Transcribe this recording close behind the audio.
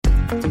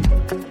Welcome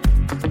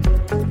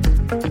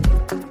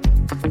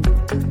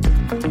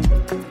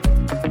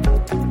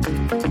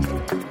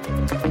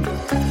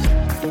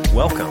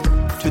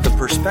to the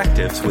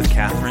Perspectives with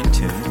Catherine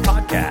Toon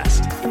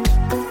podcast.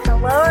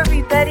 Hello,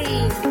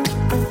 everybody.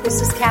 This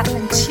is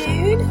Catherine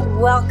Toon.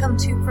 Welcome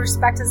to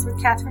Perspectives with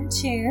Catherine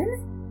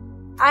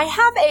Toon. I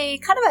have a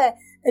kind of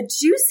a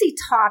juicy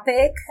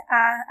topic.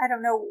 I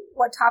don't know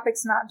what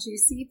topic's not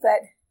juicy,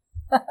 but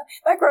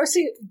my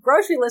grocery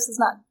list is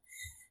not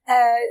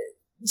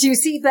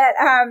juicy, but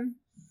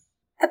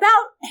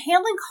about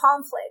handling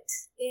conflict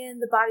in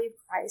the body of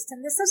Christ.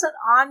 And this is an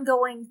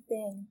ongoing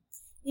thing.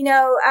 You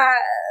know,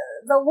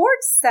 the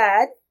Lord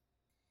said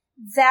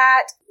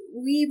that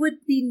we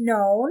would be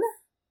known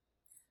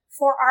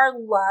for our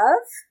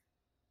love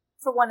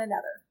for one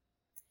another.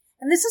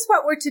 And this is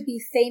what we're to be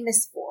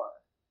famous for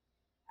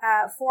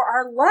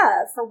our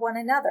love for one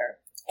another.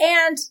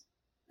 And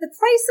the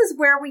places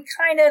where we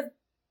kind of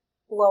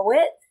blow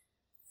it,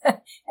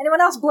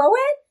 anyone else blow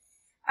it?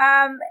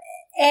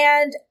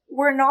 And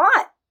we're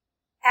not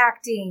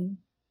acting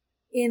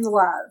in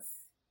love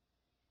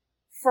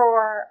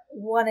for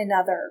one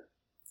another.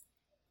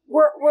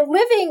 We're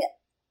living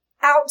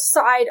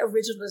outside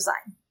original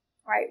design,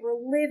 right? We're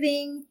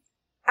living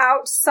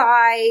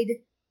outside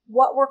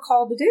what we're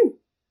called to do.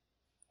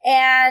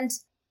 And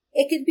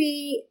it could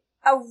be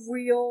a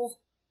real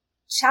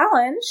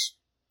challenge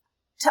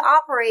to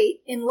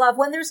operate in love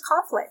when there's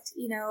conflict,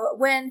 you know,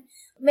 when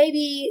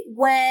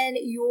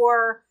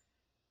your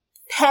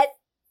pet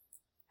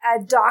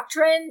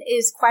doctrine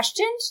is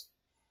questioned,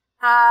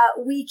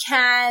 we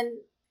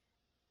can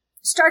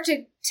start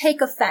to take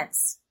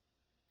offense.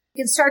 We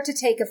can start to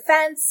take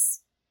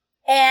offense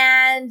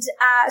and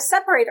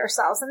separate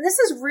ourselves. And this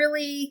is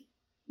really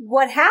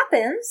what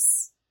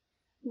happens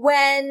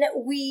when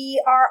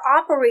we are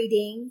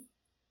operating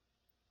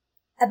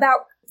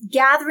about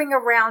gathering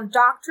around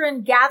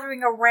doctrine,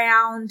 gathering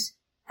around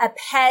a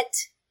pet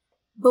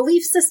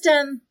belief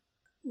system,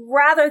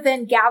 rather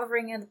than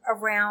gathering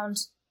around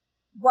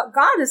what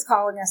God is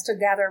calling us to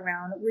gather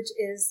around, which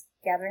is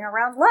gathering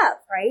around love,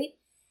 right?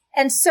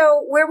 And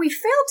so where we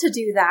fail to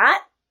do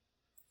that,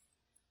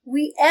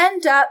 we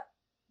end up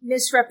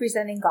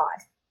misrepresenting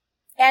God.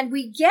 And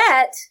we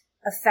get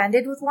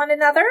offended with one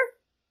another.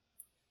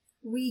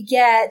 We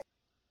get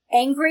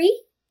angry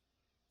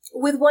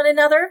with one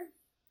another.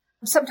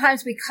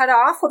 Sometimes we cut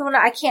off with one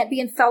another. I can't be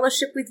in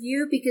fellowship with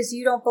you because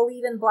you don't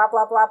believe in blah,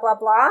 blah, blah, blah,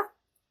 blah.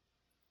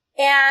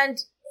 And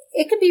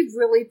it can be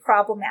really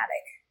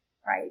problematic,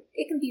 right?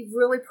 It can be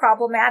really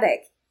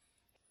problematic.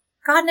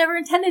 God never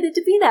intended it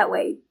to be that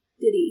way,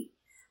 did he?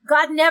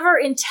 God never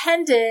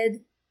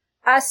intended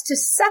us to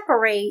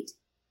separate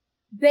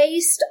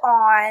based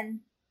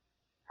on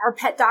our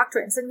pet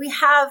doctrines. And we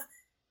have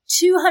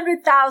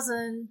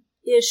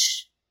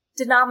 200,000-ish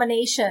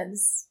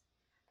denominations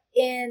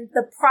in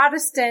the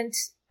Protestant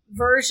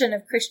version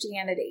of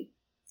Christianity.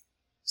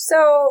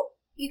 So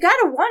you got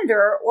to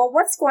wonder, well,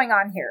 what's going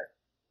on here?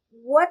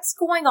 What's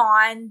going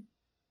on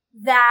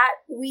that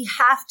we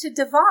have to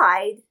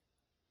divide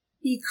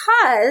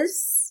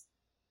because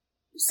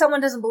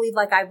someone doesn't believe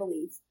like I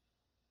believe,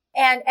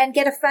 and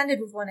get offended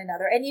with one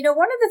another? And you know,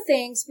 one of the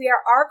things we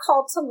are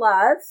called to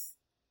love,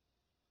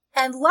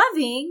 and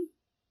loving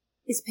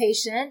is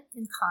patient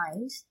and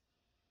kind.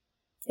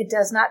 It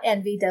does not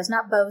envy, does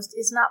not boast,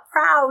 is not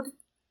proud,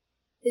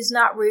 is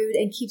not rude,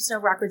 and keeps no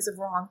records of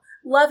wrong.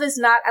 Love is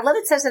not, I love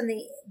it says in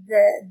the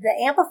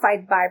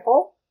Amplified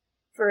Bible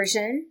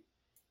version,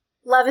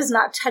 love is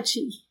not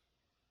touchy.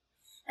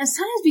 And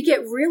sometimes we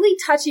get really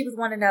touchy with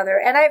one another.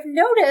 And I've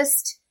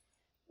noticed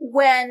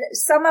when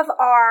some of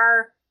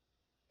our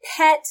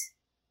pet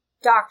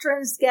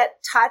doctrines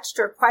get touched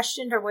or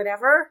questioned or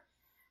whatever,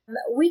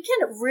 we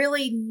can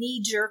really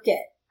knee-jerk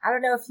it. I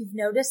don't know if you've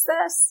noticed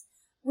this.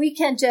 We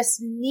can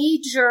just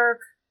knee-jerk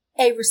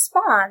a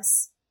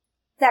response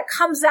that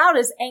comes out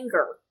as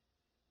anger.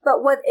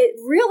 But what it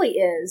really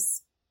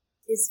is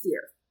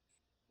fear.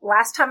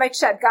 Last time I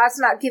checked, God's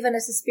not given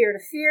us a spirit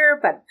of fear,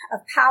 but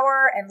of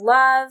power and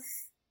love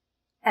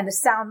and a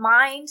sound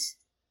mind.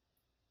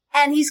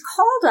 And he's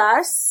called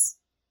us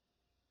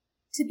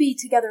to be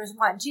together as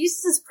one.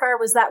 Jesus' prayer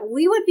was that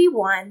we would be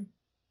one,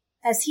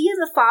 as he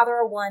and the Father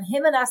are one,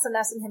 him and us and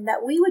him,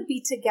 that we would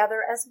be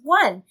together as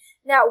one.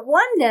 Now,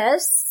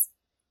 oneness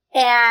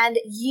and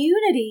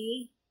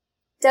unity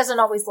doesn't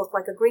always look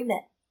like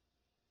agreement.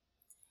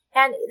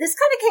 And this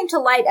kind of came to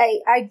light.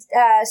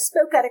 I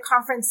spoke at a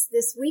conference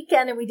this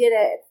weekend, and we did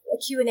a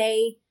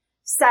Q&A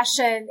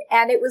session,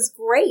 and it was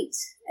great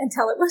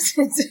until it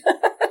wasn't.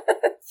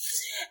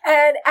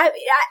 And I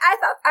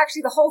thought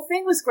actually the whole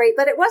thing was great,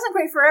 but it wasn't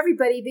great for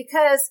everybody,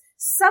 because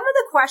some of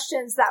the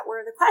questions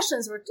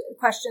were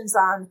questions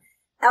on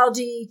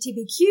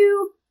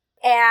LGBTQ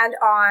and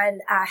on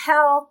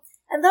hell.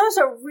 And those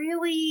are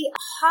really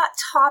hot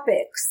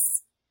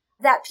topics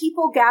that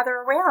people gather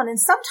around. And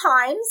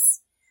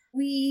sometimes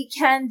we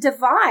can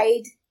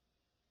divide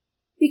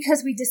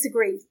because we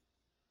disagree.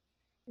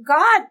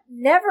 God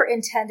never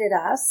intended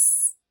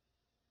us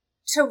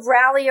to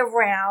rally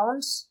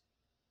around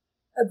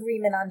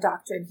agreement on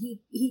doctrine.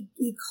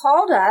 He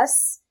called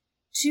us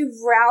to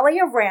rally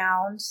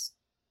around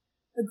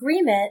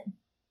agreement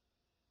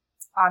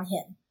on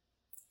him,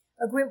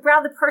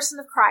 around the person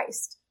of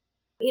Christ.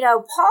 You know,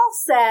 Paul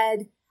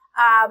said,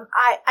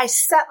 I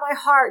set my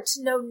heart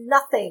to know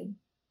nothing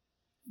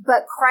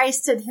but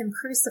Christ and him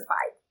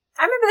crucified.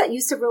 I remember that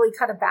used to really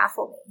kind of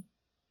baffle me.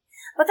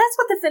 But that's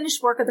what the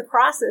finished work of the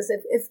cross is.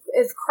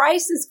 If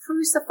Christ is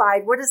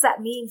crucified, what does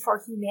that mean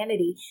for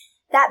humanity?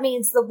 That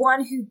means the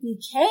one who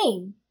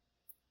became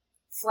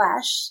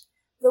flesh,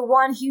 the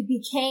one who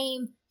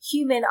became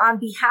human on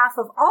behalf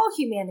of all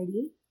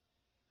humanity,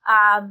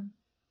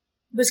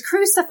 was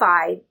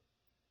crucified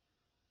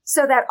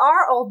so that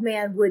our old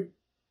man would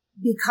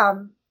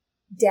become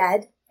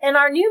dead and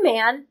our new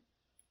man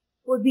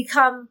would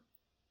become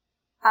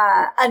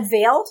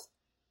unveiled,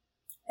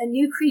 a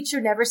new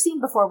creature never seen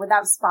before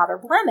without spot or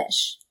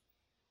blemish.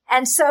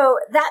 And so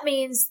that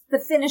means the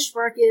finished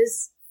work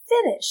is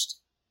finished.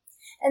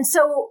 And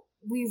so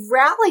we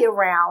rally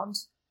around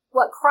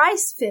what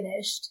Christ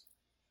finished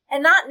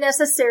and not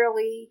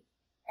necessarily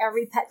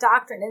every pet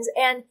doctrine.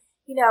 And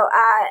you know,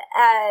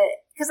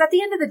 because at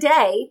the end of the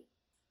day,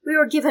 we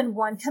were given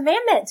one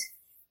commandment.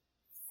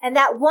 And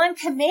that one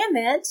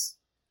commandment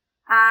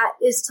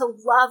is to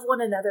love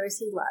one another as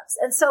he loves.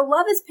 And so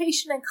love is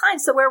patient and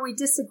kind. So where we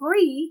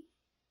disagree,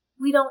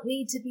 we don't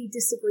need to be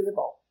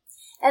disagreeable.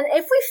 And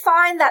if we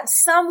find that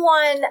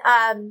someone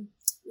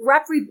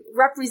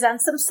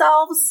represents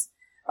themselves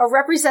or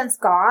represents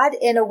God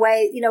in a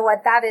way, you know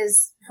what, that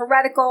is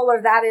heretical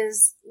or that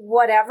is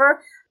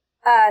whatever,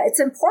 it's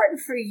important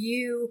for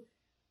you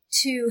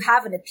to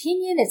have an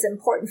opinion. It's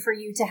important for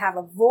you to have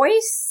a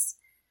voice,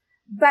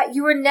 but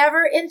you were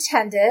never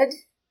intended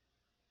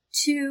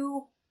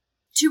to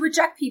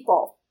reject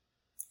people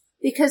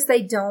because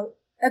they don't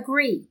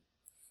agree.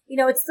 You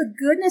know, it's the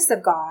goodness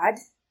of God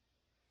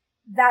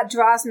that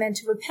draws men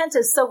to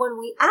repentance. So when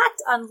we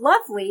act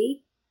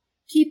unlovely,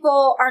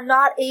 people are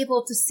not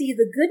able to see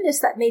the goodness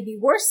that maybe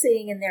we're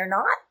seeing and they're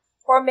not,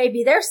 or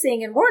maybe they're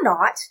seeing and we're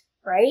not,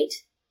 right?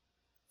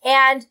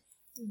 And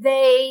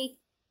they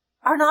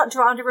are not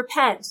drawn to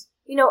repent.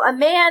 You know, a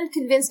man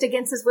convinced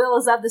against his will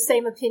is of the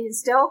same opinion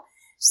still.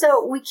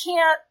 So we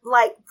can't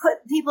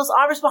put people's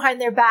arms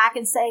behind their back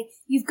and say,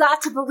 you've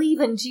got to believe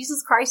in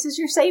Jesus Christ as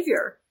your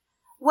Savior.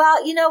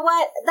 Well, you know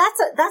what?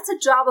 That's a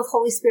job of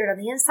Holy Spirit on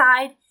the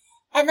inside.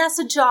 And that's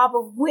a job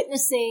of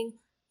witnessing,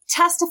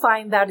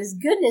 testifying about his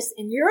goodness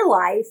in your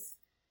life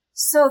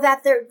so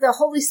that the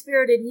Holy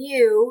Spirit in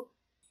you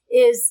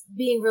is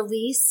being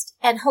released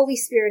and Holy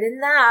Spirit in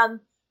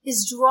them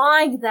is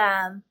drawing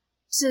them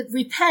to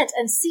repent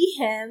and see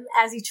him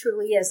as he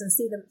truly is and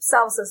see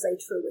themselves as they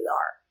truly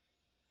are.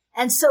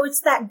 And so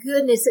it's that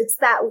goodness, it's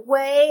that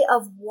way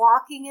of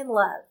walking in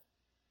love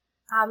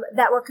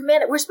that we're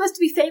commanded. We're supposed to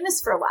be famous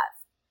for love.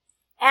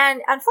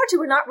 And unfortunately,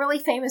 we're not really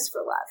famous for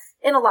love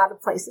in a lot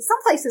of places.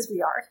 Some places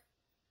we are.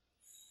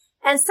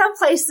 And some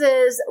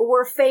places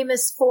we're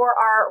famous for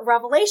our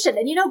revelation.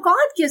 And you know, God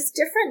gives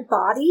different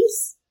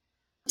bodies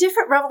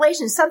different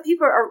revelations. Some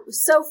people are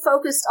so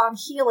focused on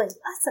healing.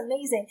 That's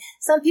amazing.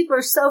 Some people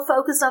are so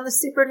focused on the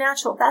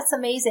supernatural. That's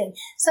amazing.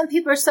 Some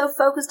people are so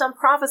focused on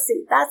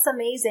prophecy. That's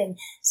amazing.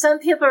 Some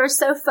people are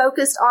so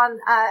focused on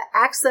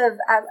acts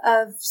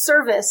of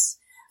service,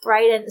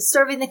 right? And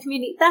serving the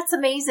community. That's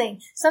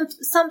amazing.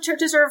 Some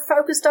churches are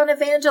focused on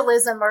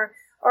evangelism or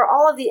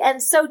all of the,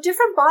 and so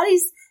different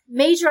bodies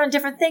major on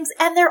different things,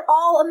 and they're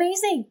all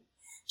amazing.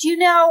 Do you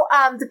know,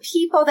 the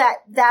people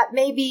that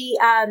maybe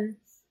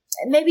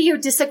you're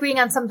disagreeing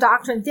on some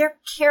doctrine, they're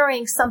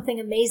carrying something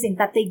amazing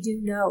that they do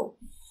know.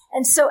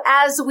 And so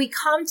as we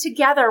come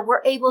together,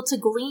 we're able to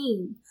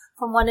glean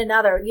from one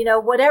another. You know,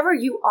 whatever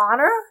you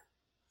honor,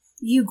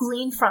 you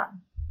glean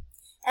from.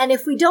 And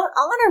if we don't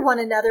honor one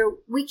another,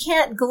 we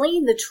can't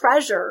glean the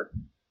treasure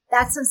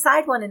that's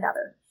inside one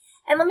another.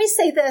 And let me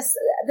say this,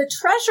 the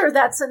treasure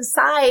that's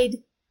inside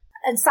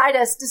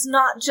us does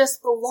not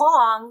just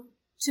belong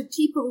to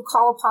people who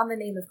call upon the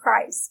name of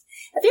Christ.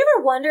 Have you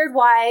ever wondered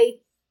why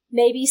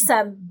maybe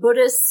some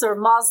Buddhists or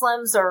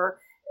Muslims or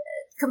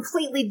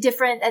completely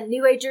different and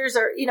New Agers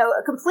or, you know,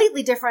 a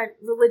completely different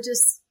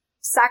religious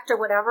sect or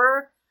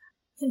whatever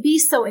can be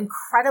so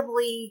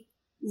incredibly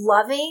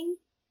loving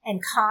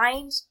and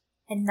kind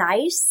and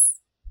nice,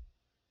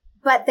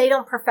 but they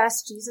don't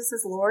profess Jesus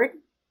as Lord?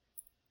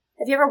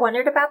 Have you ever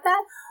wondered about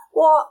that?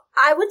 Well,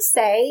 I would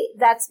say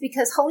that's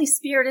because Holy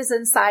Spirit is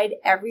inside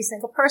every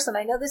single person.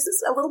 I know this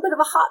is a little bit of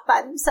a hot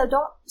button, so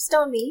don't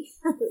stone me.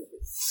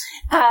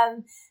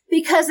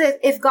 Because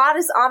if God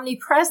is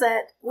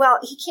omnipresent, well,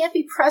 he can't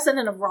be present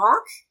in a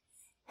rock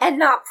and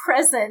not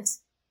present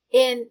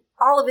in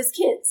all of his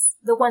kids,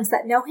 the ones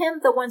that know him,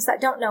 the ones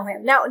that don't know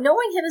him. Now,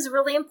 knowing him is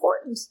really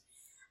important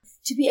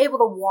to be able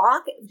to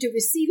walk, to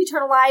receive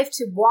eternal life,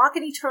 to walk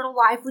in eternal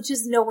life, which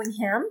is knowing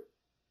him.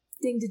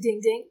 Ding, ding,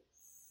 ding, ding.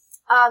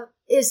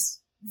 Is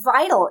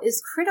vital,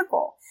 is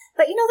critical.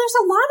 But you know, there's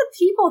a lot of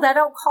people that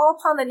don't call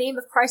upon the name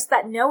of Christ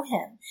that know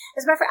him.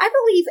 As a matter of fact, I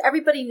believe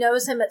everybody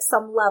knows him at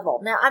some level.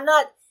 Now, I'm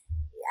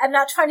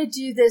not trying to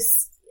do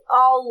this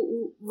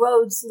all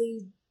roads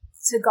lead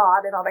to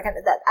God and all that kind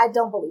of that. I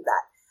don't believe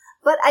that.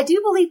 But I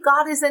do believe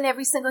God is in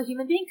every single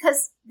human being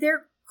because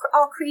they're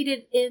all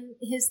created in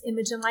his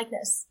image and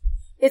likeness.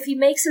 If he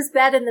makes his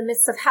bed in the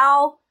midst of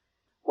hell,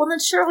 well, then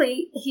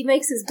surely he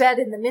makes his bed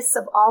in the midst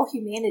of all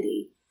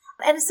humanity.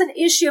 And it's an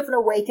issue of an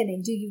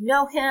awakening. Do you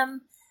know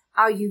him?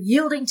 Are you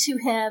yielding to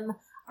him?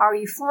 Are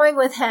you flowing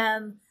with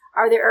him?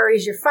 Are there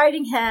areas you're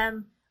fighting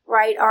him?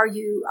 Right? Are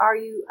you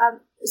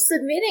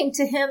submitting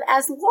to him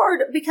as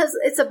Lord? Because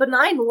it's a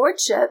benign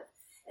lordship.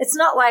 It's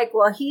not like,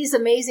 well, he's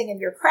amazing and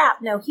you're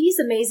crap. No, he's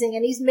amazing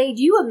and he's made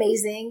you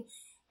amazing.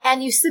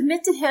 And you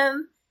submit to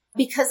him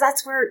because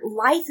that's where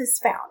life is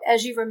found.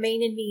 As you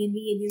remain in me and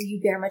me in you,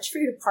 you bear much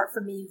fruit. Apart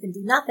from me, you can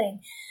do nothing.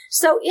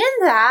 So in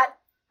that,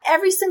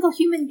 every single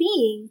human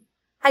being,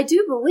 I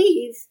do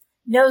believe,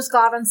 knows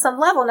God on some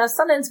level. Now,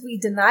 sometimes we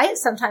deny it.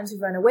 Sometimes we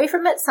run away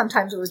from it.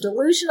 Sometimes we're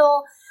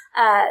delusional.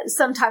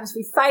 Sometimes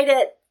we fight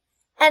it.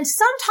 And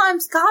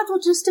sometimes God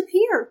will just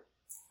appear.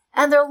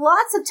 And there are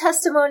lots of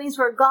testimonies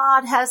where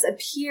God has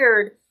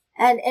appeared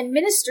and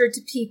ministered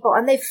to people,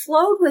 and they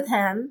flowed with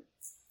him,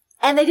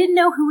 and they didn't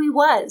know who he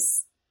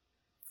was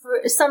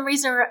for some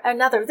reason or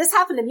another. This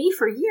happened to me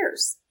for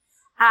years.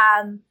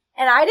 And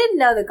I didn't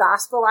know the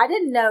gospel. I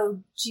didn't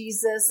know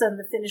Jesus and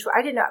the finished work.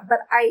 I didn't know, but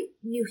I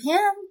knew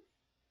him,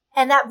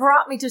 and that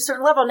brought me to a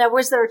certain level. Now,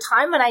 was there a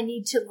time when I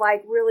need to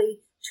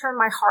really turn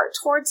my heart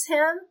towards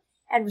him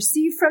and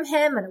receive from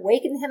him and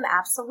awaken him?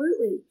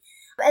 Absolutely.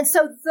 And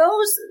so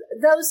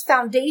those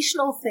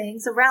foundational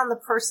things around the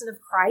person of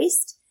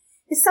Christ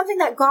is something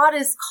that God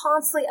is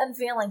constantly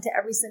unveiling to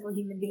every single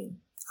human being.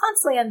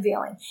 Constantly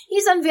unveiling.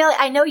 He's unveiling.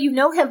 I know you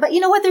know him, but you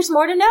know what? There's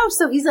more to know.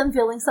 So he's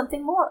unveiling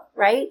something more,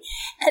 right?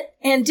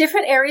 And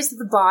different areas of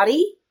the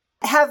body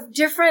have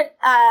different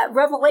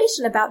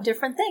revelation about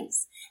different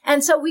things.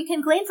 And so we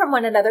can glean from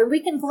one another.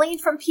 We can glean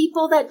from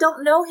people that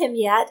don't know him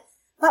yet,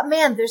 but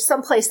man, there's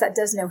some place that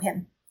does know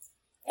him.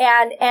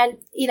 And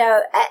you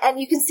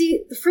can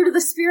see the fruit of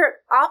the Spirit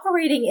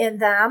operating in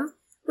them,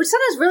 which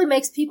sometimes really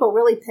makes people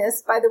really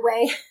pissed, by the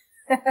way,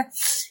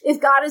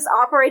 if God is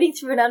operating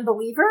through an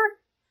unbeliever,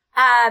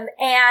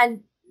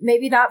 and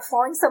maybe not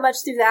flowing so much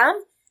through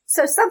them.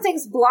 So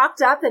something's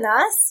blocked up in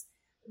us,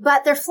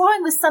 but they're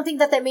flowing with something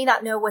that they may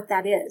not know what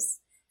that is.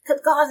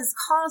 Because God is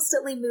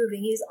constantly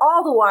moving. He's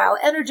all the while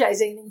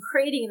energizing and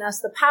creating in us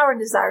the power and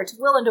desire to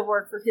will and to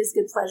work for his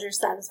good pleasure,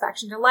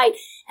 satisfaction, delight.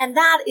 And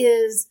that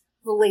is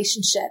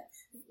relationship.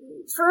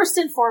 First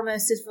and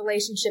foremost is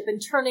relationship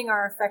and turning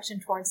our affection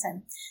towards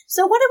him.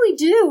 So what do we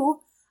do,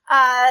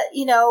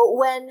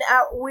 when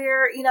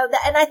we're,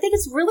 and I think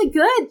it's really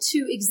good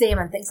to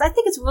examine things. I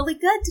think it's really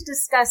good to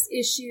discuss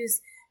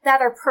issues that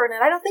are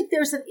pertinent. I don't think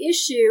there's an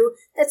issue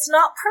that's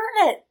not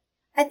pertinent.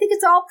 I think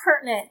it's all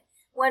pertinent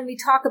when we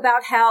talk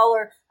about hell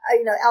or,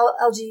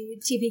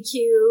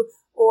 LGBTQ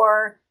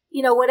or,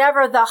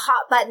 whatever the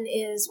hot button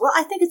is. Well,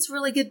 I think it's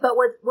really good. But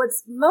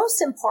what's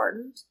most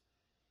important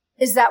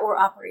is that we're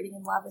operating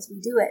in love as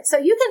we do it. So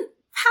you can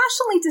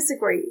passionately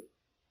disagree,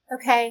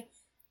 okay?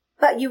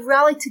 But you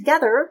rally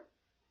together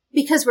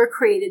because we're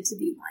created to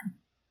be one.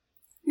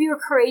 We were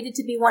created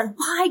to be one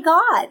by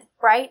God,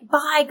 right?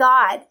 By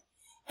God.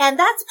 And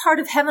that's part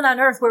of heaven on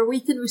earth where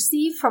we can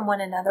receive from one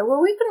another,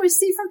 where we can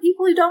receive from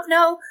people who don't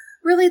know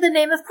really the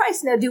name of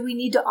Christ. Now, do we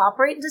need to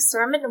operate in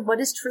discernment and what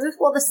is truth?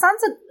 Well, the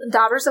sons and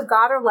daughters of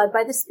God are led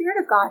by the Spirit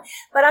of God.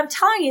 But I'm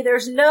telling you,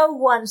 there's no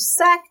one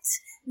sect,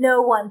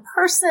 no one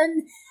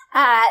person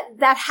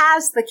that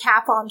has the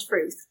cap on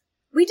truth.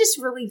 We just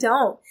really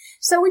don't.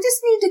 So we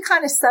just need to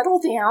kind of settle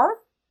down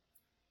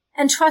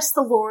and trust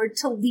the Lord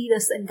to lead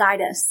us and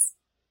guide us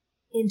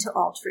into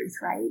all truth,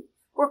 right?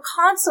 We're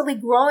constantly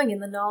growing in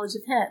the knowledge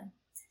of him.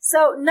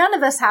 So none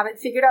of us have it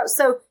figured out.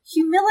 So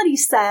humility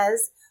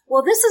says,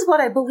 well, this is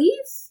what I believe.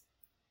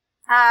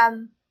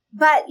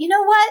 But you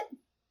know what?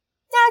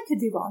 Yeah, I could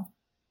be wrong.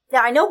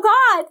 Yeah, I know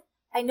God.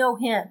 I know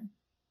him.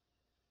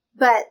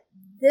 But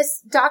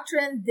this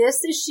doctrine,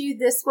 this issue,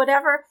 this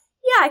whatever,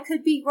 yeah, I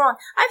could be wrong.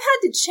 I've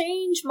had to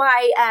change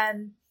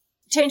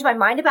my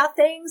mind about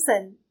things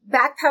and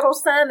backpedal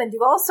some and do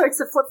all sorts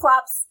of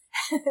flip-flops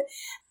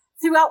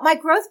throughout my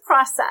growth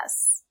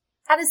process.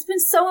 And it's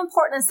been so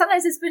important. And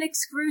sometimes it's been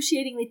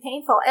excruciatingly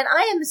painful. And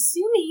I am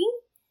assuming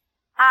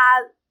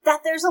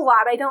that there's a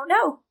lot I don't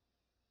know.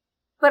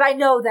 But I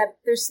know that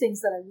there's things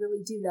that I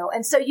really do know.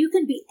 And so you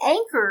can be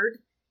anchored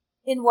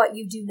in what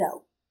you do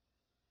know,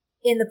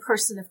 in the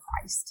person of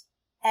Christ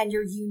and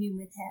your union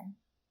with him.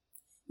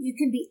 You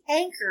can be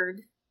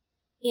anchored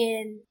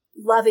in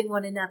loving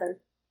one another,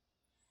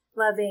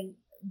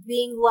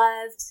 being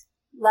loved,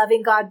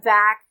 loving God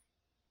back,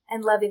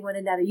 and loving one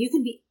another. You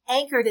can be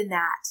anchored in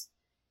that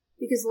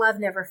because love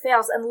never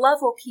fails, and love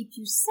will keep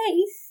you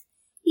safe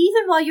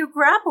even while you're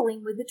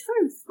grappling with the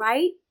truth,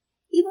 right?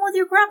 Even with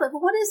your grappling.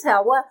 But what is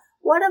hell?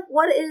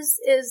 What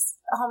is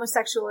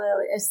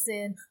homosexuality a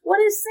sin? What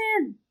is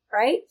sin?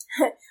 Right?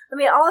 I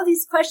mean, all of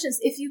these questions,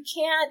 if you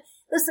can't,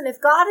 listen,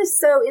 if God is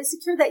so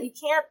insecure that you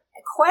can't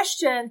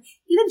question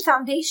even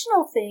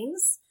foundational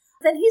things,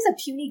 then he's a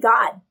puny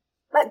God,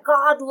 But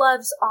God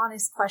loves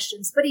honest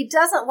questions, but he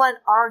doesn't want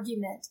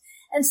argument.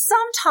 And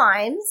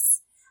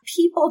sometimes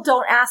people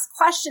don't ask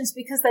questions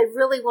because they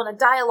really want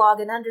to dialogue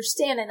and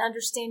understand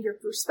your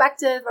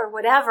perspective or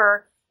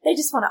whatever. They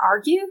just want to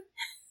argue.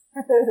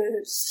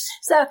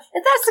 So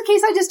if that's the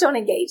case, I just don't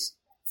engage.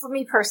 For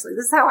me personally,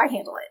 this is how I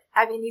handle it.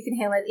 I mean, you can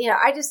handle it.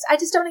 I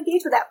just don't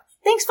engage with that.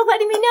 Thanks for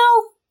letting me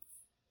know.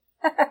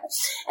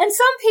 And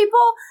some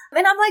people,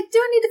 and I'm like, do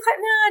I need to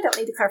clarify? No, I don't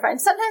need to clarify.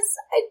 And sometimes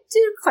I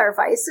do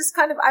clarify. It's just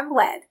kind of, I'm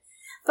led.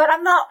 But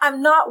I'm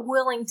not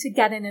willing to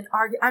get in an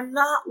argument. I'm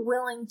not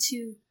willing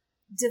to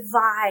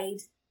divide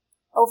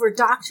over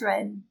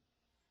doctrine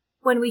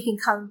when we can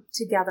come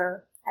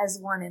together as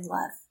one in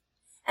love.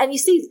 And you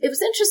see, it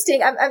was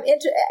interesting.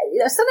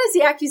 Sometimes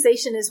the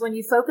accusation is when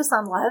you focus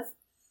on love,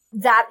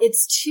 that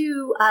it's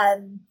too,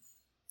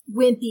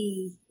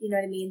 wimpy, you know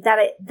what I mean?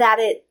 That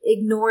it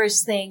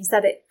ignores things,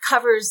 that it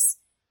covers,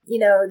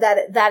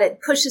 that it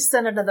pushes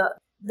sin under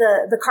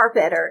the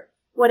carpet or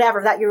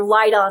whatever, that you're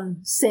light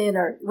on sin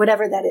or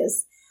whatever that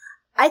is.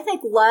 I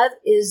think love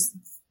is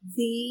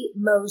the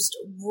most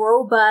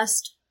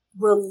robust,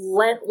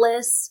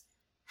 relentless,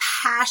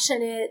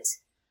 passionate,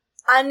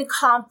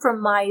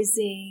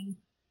 uncompromising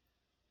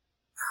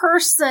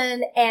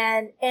person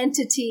and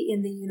entity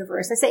in the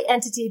universe. I say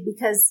entity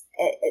because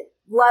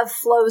love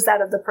flows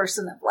out of the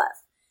person of love.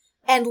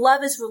 And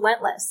love is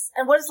relentless.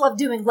 And what is love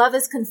doing? Love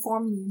is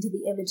conforming you into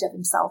the image of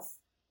himself.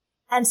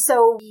 And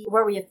so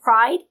where we have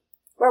pride,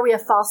 where we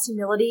have false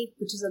humility,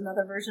 which is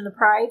another version of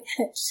pride,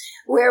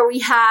 where we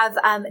have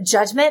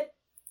judgment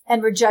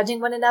and we're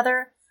judging one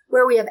another,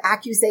 where we have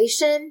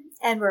accusation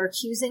and we're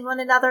accusing one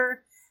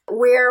another,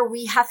 where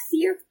we have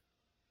fear,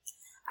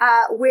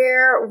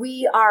 where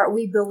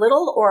we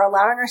belittle or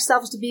allowing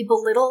ourselves to be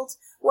belittled,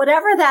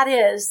 whatever that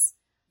is,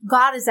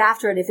 God is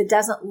after it if it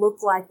doesn't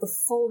look like the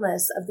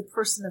fullness of the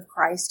person of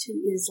Christ who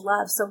is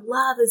love. So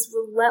love is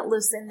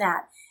relentless in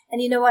that.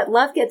 And you know what?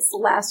 Love gets the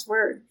last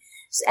word.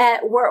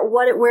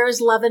 Where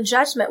is love and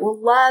judgment?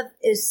 Well, love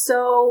is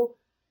so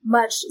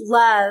much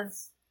love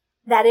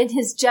that in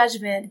his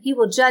judgment, he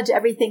will judge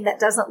everything that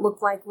doesn't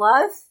look like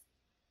love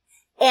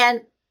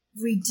and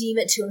redeem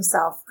it to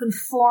himself.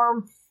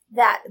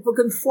 Will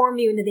conform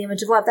you into the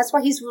image of love. That's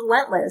why he's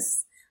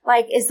relentless.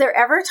 Like, is there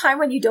ever a time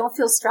when you don't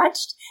feel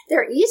stretched?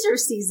 There are easier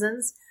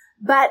seasons,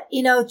 but,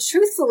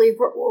 truthfully,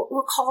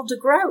 we're called to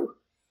grow.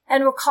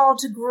 And we're called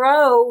to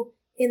grow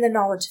in the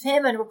knowledge of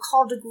him, and we're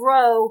called to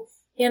grow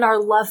in our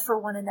love for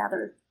one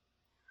another.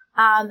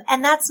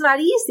 And that's not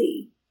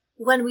easy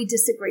when we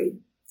disagree.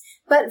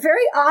 But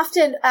very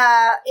often,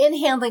 in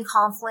handling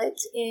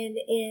conflict in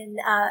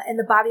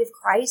the body of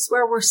Christ,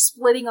 where we're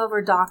splitting over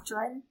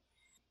doctrine,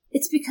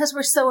 it's because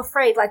we're so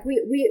afraid. Like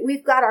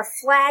we've got our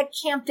flag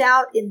camped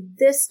out in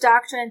this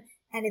doctrine.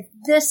 And if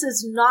this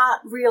is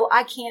not real,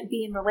 I can't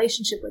be in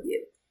relationship with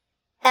you.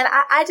 And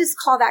I just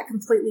call that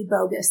completely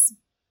bogus.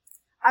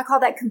 I call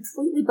that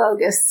completely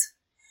bogus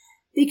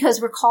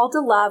because we're called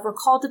to love. We're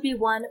called to be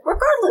one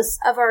regardless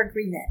of our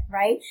agreement,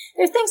 right?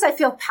 There are things I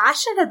feel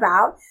passionate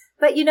about,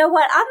 but you know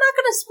what? I'm not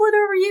going to split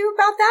over you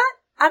about that.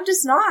 I'm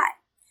just not.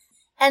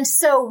 And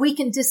so we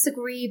can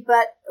disagree,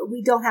 but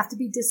we don't have to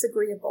be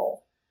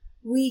disagreeable.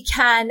 We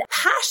can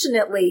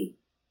passionately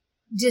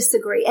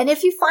disagree. And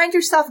if you find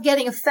yourself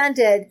getting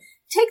offended,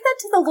 take that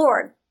to the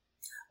Lord.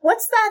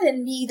 What's that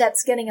in me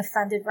that's getting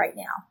offended right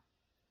now?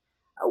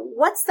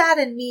 What's that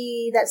in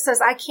me that says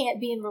I can't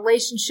be in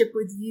relationship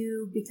with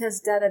you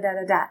because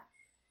da-da-da-da-da?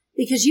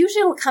 Because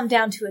usually it'll come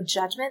down to a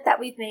judgment that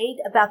we've made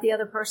about the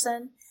other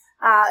person.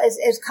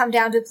 It's come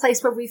down to a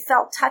place where we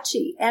felt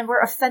touchy and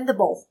we're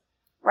offendable,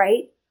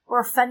 right?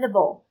 We're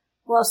offendable.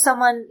 Well,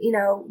 someone,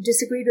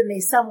 disagreed with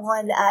me.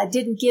 Someone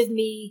didn't give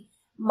me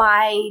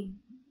my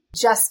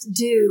just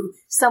due.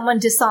 Someone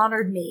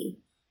dishonored me.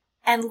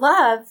 And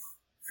love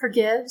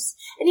forgives.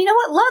 And you know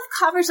what? Love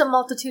covers a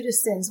multitude of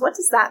sins. What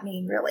does that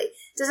mean, really?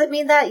 Does it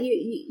mean that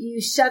you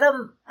shut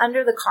them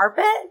under the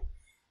carpet?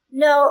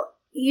 No,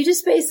 you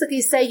just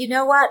basically say, you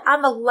know what?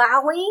 I'm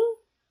allowing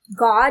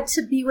God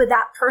to be with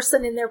that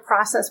person in their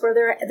process where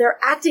they're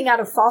acting out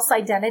of false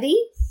identity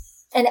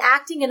and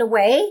acting in a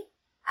way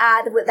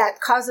that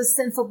causes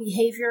sinful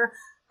behavior.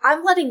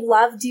 I'm letting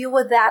love deal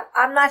with that.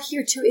 I'm not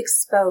here to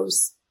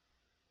expose.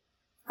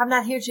 I'm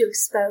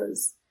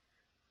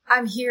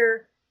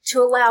here to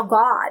allow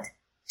God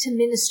to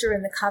minister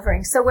in the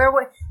covering. So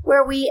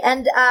where we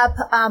end up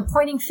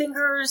pointing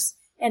fingers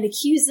and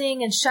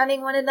accusing and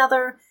shunning one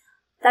another,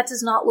 that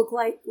does not look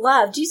like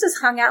love. Jesus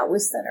hung out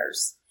with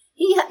sinners.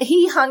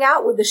 He hung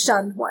out with the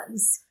shunned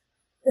ones.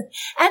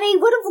 And he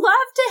would have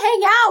loved to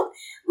hang out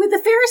with the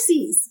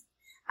Pharisees.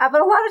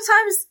 But a lot of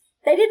times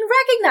they didn't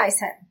recognize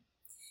him.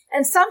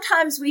 And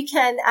sometimes we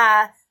can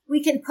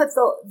put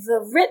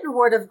the written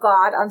word of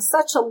God on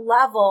such a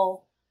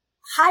level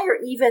higher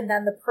even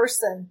than the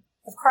person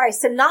of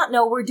Christ and not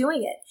know we're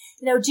doing it.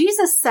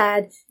 Jesus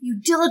said, you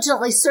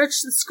diligently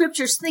search the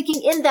scriptures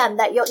thinking in them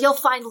that you'll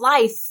find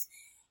life,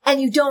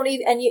 and you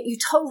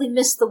totally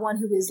miss the one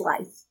who is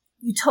life.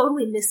 You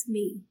totally miss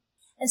me.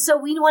 And so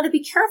we want to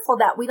be careful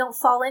that we don't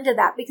fall into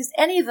that, because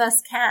any of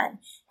us can.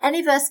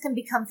 Any of us can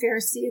become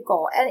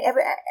pharisaical. And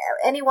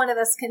any one of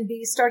us can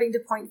be starting to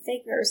point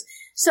fingers.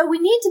 So we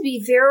need to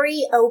be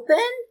very open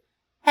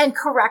and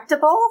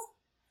correctable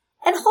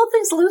and hold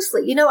things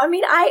loosely.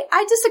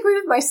 I disagree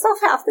with myself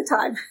half the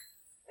time.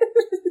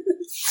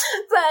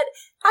 But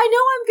I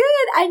know I'm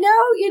good. I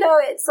know,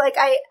 it's like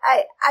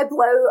I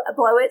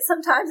blow it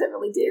sometimes. I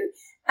really do.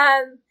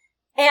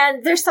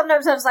 And there's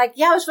sometimes I was like,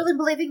 yeah, I was really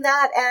believing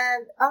that.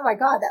 And oh my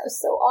God, that was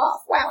so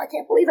off. Wow, I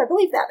can't believe I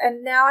believe that.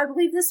 And now I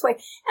believe this way.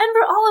 And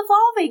we're all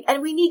evolving,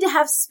 and we need to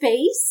have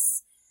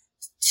space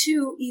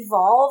to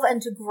evolve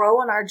and to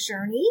grow on our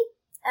journey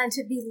and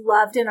to be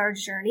loved in our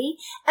journey.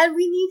 And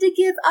we need to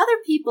give other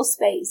people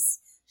space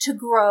to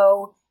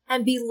grow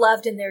and be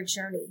loved in their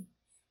journey.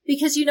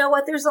 Because you know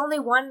what? There's only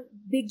one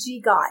big G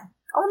God.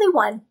 Only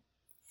one.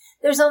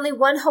 There's only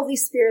one Holy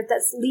Spirit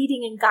that's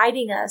leading and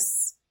guiding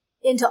us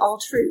into all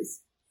truth.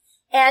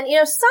 And,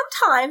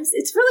 sometimes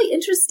it's really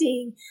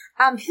interesting.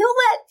 He'll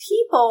let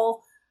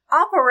people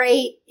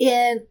operate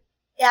in,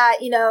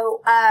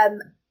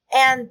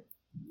 and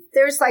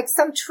there's like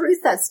some truth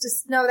that's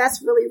just, no,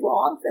 that's really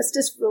wrong. That's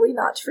just really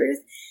not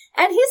truth.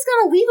 And he's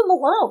going to leave them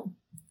alone.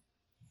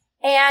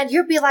 And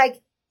you'll be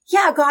like,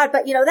 yeah, God,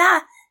 but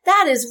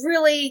that is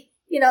really,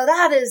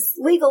 that is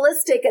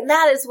legalistic and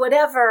that is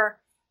whatever.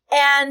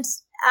 And,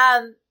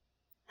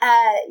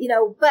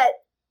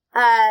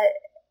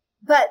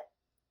 but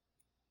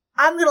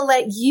I'm going to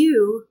let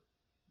you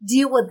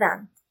deal with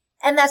them.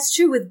 And that's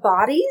true with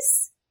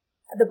bodies,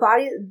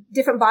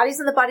 different bodies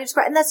in the body of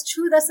Christ. And that's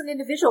true with us as an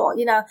individual.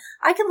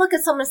 I can look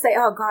at someone and say,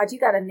 oh God, you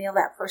got to nail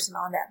that person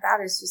on that.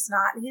 That is just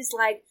not. And he's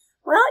like,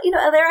 well,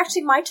 they're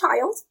actually my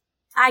child.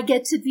 I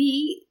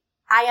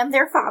am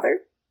their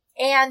father,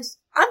 and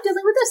I'm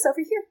dealing with this over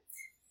here.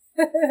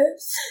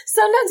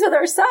 Sometimes with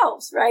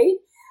ourselves, right?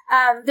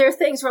 There are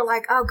things where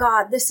like, oh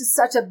God, this is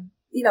such a,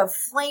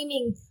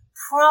 flaming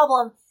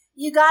problem.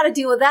 You got to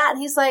deal with that.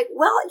 And he's like,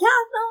 well, yeah,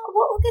 no,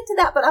 we'll get to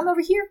that, but I'm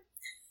over here.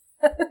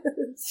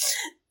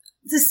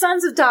 The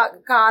sons of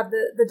God,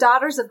 the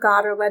daughters of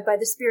God are led by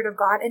the Spirit of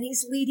God, and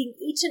he's leading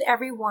each and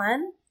every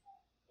one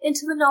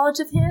into the knowledge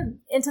of him,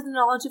 into the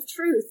knowledge of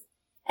truth.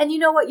 And you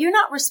know what? You're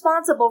not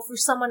responsible for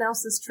someone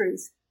else's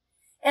truth.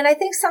 And I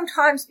think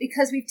sometimes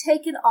because we've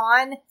taken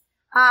on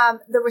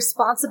the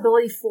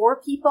responsibility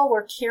for people,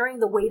 we're carrying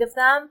the weight of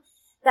them,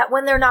 that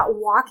when they're not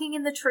walking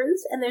in the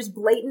truth, and there's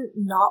blatant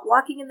not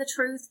walking in the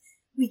truth,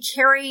 we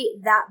carry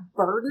that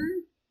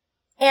burden.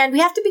 And we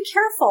have to be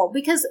careful,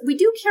 because we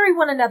do carry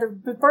one another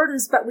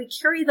burdens, but we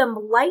carry them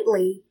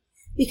lightly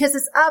because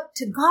it's up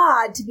to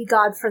God to be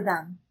God for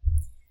them.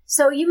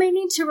 So you may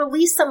need to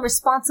release some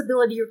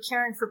responsibility you're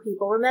carrying for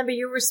people. Remember,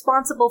 you're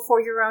responsible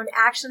for your own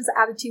actions,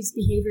 attitudes,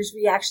 behaviors,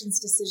 reactions,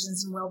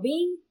 decisions, and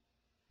well-being.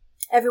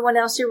 Everyone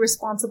else you're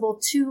responsible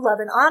to love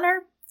and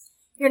honor.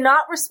 You're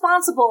not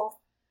responsible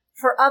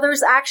for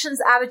others'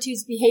 actions,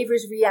 attitudes,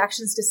 behaviors,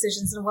 reactions,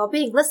 decisions, and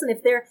well-being. Listen,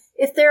 if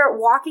they're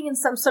walking in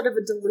some sort of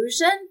a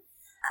delusion,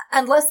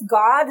 unless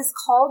God has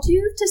called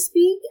you to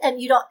speak and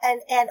you don't,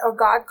 or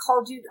God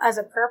called you as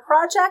a prayer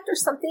project or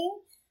something,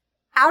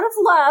 out of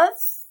love,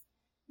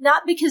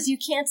 not because you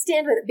can't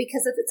stand with it,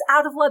 because if it's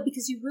out of love,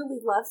 because you really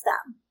love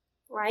them,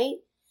 right?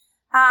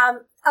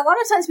 A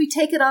lot of times we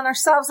take it on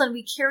ourselves and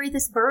we carry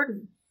this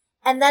burden.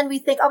 And then we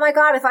think, oh my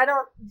God, if I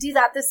don't do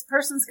that, this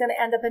person's going to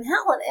end up in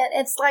hell. And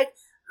it's like,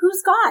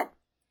 who's God?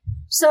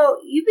 So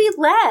you be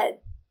led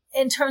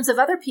in terms of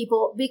other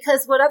people,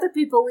 because what other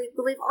people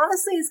believe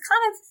honestly is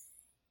kind of,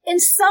 in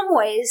some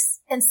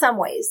ways,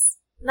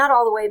 not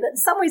all the way, but in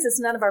some ways it's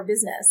none of our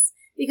business,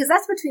 because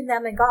that's between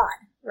them and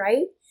God,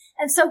 right?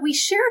 And so we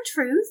share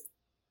truth,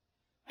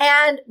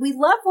 and we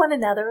love one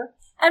another,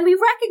 and we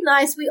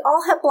recognize we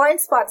all have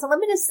blind spots. And let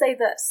me just say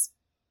this.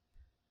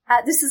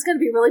 This is going to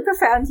be really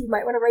profound. You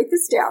might want to write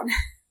this down.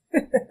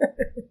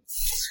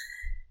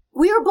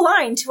 We are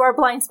blind to our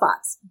blind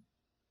spots.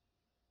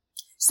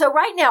 So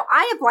right now,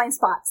 I have blind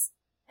spots,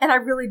 and I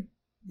really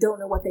don't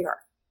know what they are.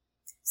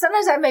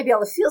 Sometimes I may be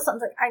able to feel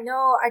something. I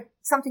know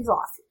something's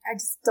off. I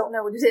just don't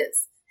know what it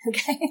is.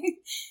 Okay?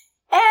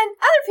 And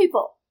other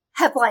people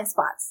have blind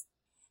spots.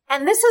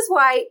 And this is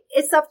why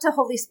it's up to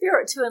Holy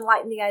Spirit to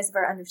enlighten the eyes of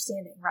our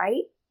understanding,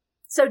 right?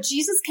 So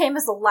Jesus came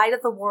as the light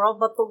of the world,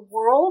 but the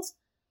world,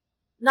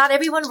 not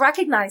everyone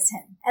recognized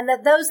him. And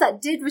that those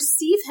that did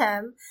receive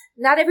him,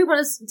 not everyone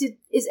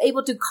is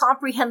able to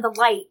comprehend the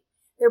light.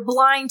 They're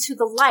blind to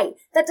the light.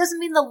 That doesn't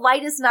mean the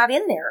light is not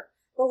in there.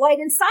 The light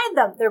inside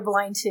them, they're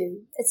blind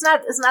to. It's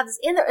not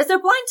in there. They're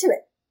blind to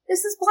it.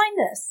 This is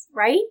blindness,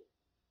 right?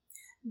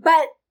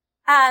 But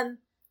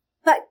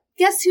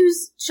guess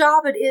whose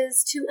job it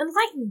is to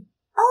enlighten?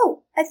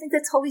 Oh, I think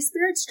that's Holy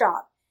Spirit's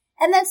job.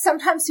 And then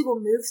sometimes he will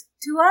move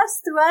through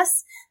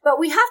us, but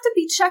we have to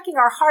be checking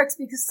our hearts,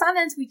 because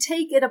sometimes we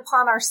take it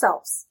upon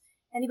ourselves.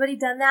 Anybody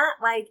done that?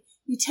 Like,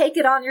 you take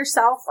it on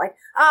yourself, like,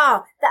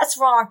 that's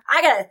wrong.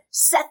 I gotta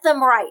set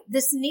them right.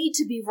 This need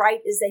to be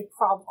right is a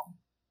problem.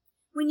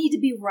 We need to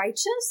be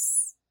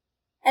righteous.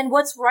 And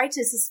what's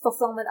righteous is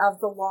fulfillment of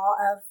the law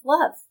of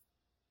love.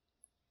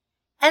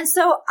 And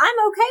so I'm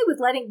okay with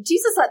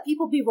Jesus let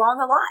people be wrong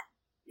a lot,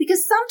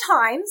 because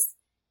sometimes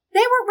they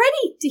weren't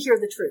ready to hear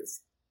the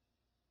truth.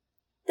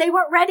 They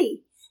weren't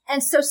ready.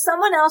 And so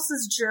someone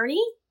else's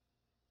journey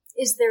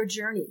is their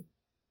journey.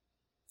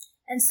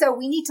 And so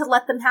we need to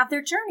let them have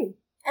their journey.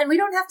 And we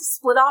don't have to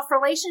split off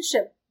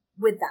relationship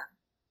with them,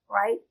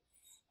 right?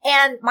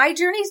 And my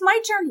journey is my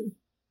journey.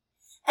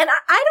 And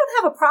I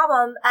don't have a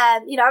problem.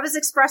 I was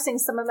expressing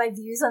some of my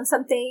views on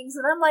some things,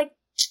 and I'm like,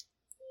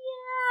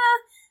 yeah,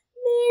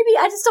 maybe.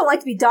 I just don't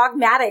like to be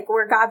dogmatic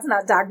where God's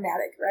not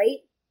dogmatic, right?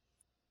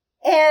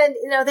 And,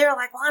 they're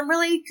like, well, I'm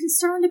really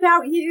concerned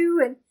about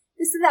you and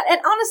this and that. And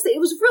honestly, it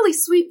was really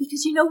sweet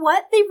because you know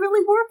what? They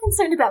really were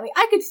concerned about me.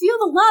 I could feel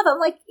the love. I'm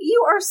like,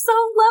 you are so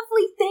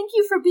lovely. Thank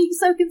you for being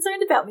so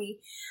concerned about me.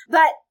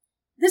 But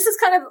this is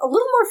kind of a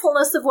little more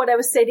fullness of what I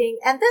was stating.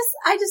 And this,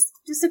 I just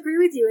disagree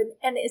with you.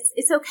 And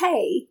it's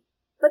okay.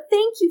 But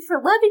thank you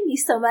for loving me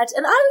so much.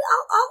 And I'll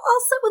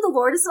sit with the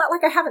Lord. It's not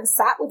like I haven't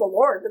sat with the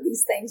Lord with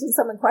these things when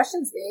someone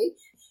questions me.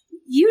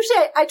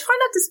 Usually I try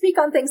not to speak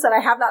on things that I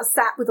have not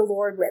sat with the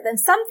Lord with. And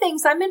some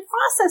things I'm in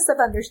process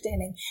of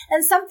understanding.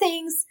 And some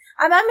things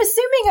I'm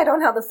assuming I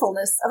don't have the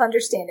fullness of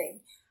understanding,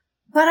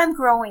 but I'm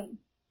growing.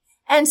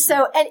 And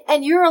so,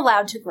 and you're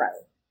allowed to grow.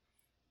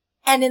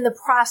 And in the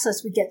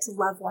process, we get to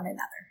love one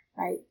another,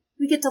 right?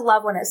 We get to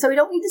love one another. So we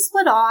don't need to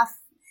split off.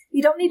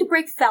 We don't need to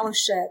break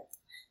fellowship.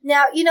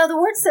 Now, the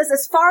word says,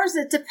 as far as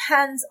it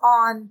depends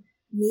on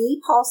me,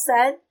 Paul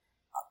said,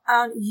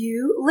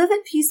 you live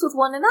at peace with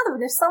one another.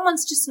 And if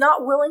someone's just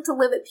not willing to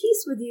live at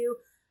peace with you,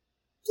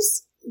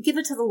 just give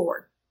it to the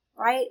Lord,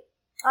 right?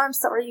 I'm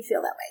sorry you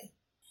feel that way.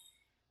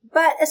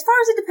 But as far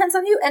as it depends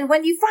on you, and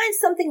when you find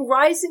something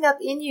rising up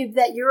in you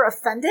that you're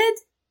offended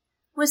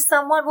with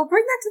someone, well,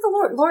 bring that to the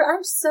Lord. Lord,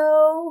 I'm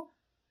so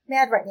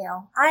mad right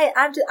now.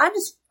 I'm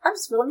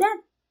just really mad.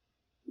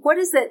 What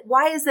is it?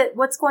 Why is it?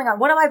 What's going on?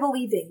 What am I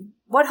believing?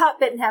 What hot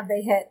button have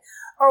they hit?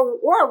 Or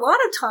a lot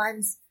of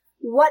times,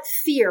 what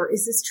fear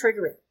is this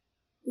triggering?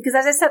 Because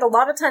as I said, a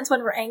lot of times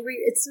when we're angry,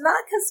 it's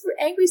not because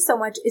we're angry so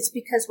much, it's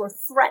because we're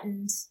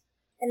threatened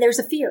and there's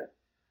a fear.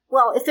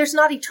 Well, if there's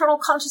not eternal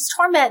conscious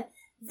torment,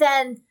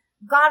 then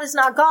God is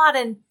not God,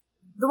 and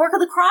the work of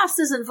the cross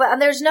isn't,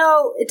 and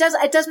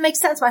it doesn't make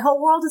sense. My whole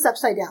world is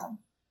upside down.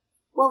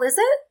 Well, is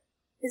it?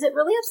 Is it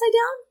really upside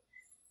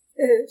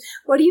down?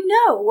 What do you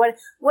know?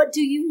 What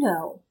do you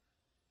know?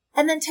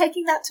 And then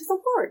taking that to the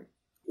Lord.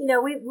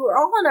 We're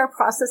all in our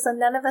process, and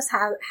none of us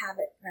have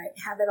it, right?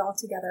 Have it all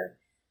together.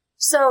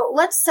 So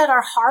let's set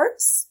our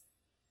hearts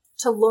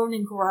to learn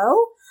and grow.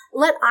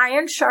 Let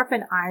iron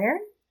sharpen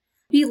iron.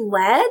 Be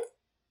led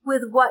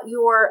with what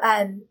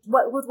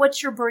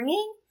you're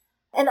bringing,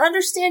 and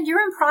understand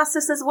you're in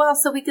process as well,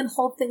 so we can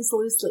hold things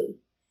loosely.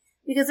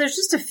 Because there's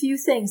just a few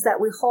things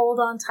that we hold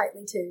on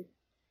tightly to.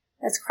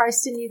 That's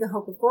Christ in you, the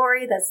hope of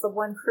glory. That's the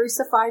one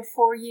crucified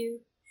for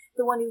you,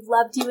 the one who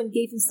loved you and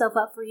gave himself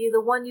up for you,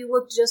 the one you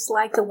look just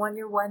like, the one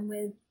you're one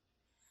with,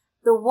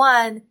 the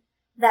one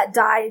that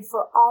died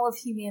for all of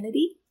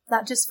humanity,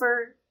 not just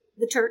for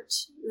the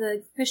church,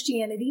 the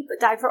Christianity, but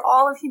died for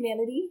all of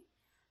humanity,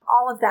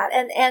 all of that.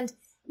 And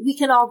we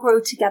can all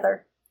grow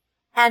together,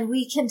 and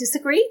we can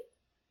disagree,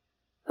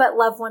 but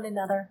love one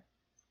another.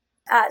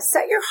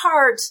 Set your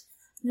heart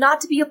not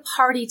to be a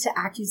party to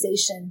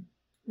accusation,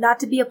 not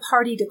to be a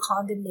party to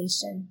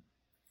condemnation,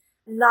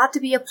 not to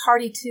be a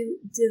party to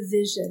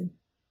division,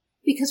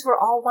 because we're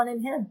all one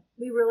in him.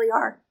 We really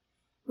are.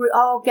 We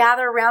all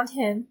gather around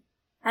him,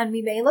 and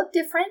we may look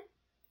different.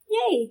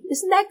 Yay.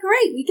 Isn't that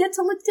great? We get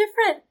to look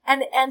different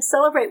and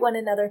celebrate one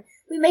another.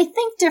 We may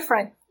think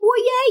different. Well,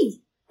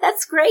 yay.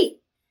 That's great.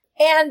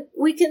 And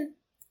we can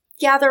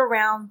gather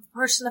around the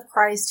person of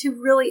Christ,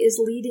 who really is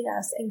leading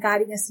us and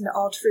guiding us into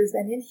all truth.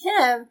 And in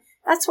him,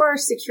 that's where our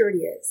security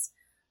is.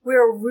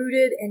 We're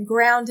rooted and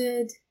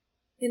grounded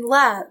in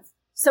love.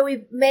 So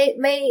we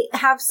may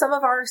have some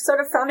of our sort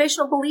of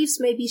foundational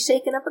beliefs may be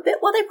shaken up a bit.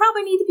 Well, they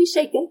probably need to be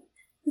shaken.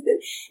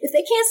 If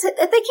they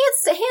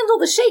can't handle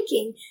the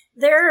shaking,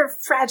 they're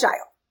fragile.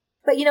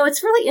 But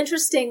it's really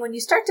interesting when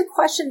you start to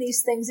question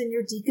these things in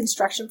your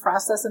deconstruction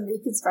process and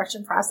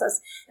reconstruction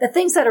process, the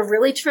things that are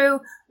really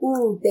true.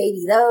 Ooh,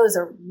 baby, those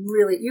are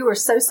really, you are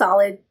so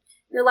solid.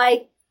 You're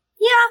like,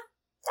 yeah,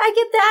 I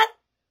get that.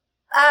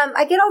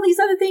 I get all these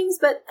other things,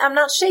 but I'm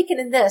not shaken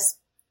in this,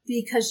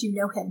 because you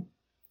know him.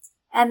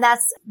 And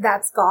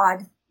that's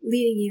God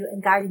leading you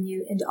and guiding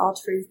you into all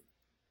truth,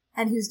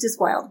 and who's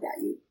just wild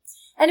about you.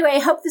 Anyway, I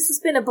hope this has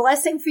been a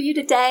blessing for you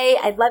today.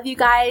 I love you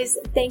guys.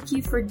 Thank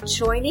you for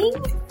joining.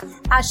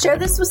 Share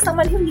this with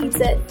someone who needs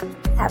it.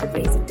 Have an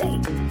amazing day.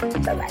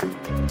 Bye-bye.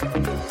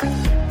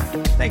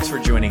 Thanks for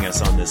joining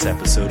us on this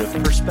episode of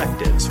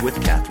Perspectives with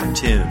Catherine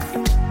Toon.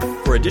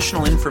 For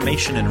additional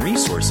information and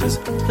resources,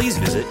 please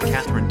visit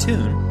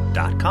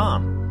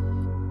catherinetoon.com.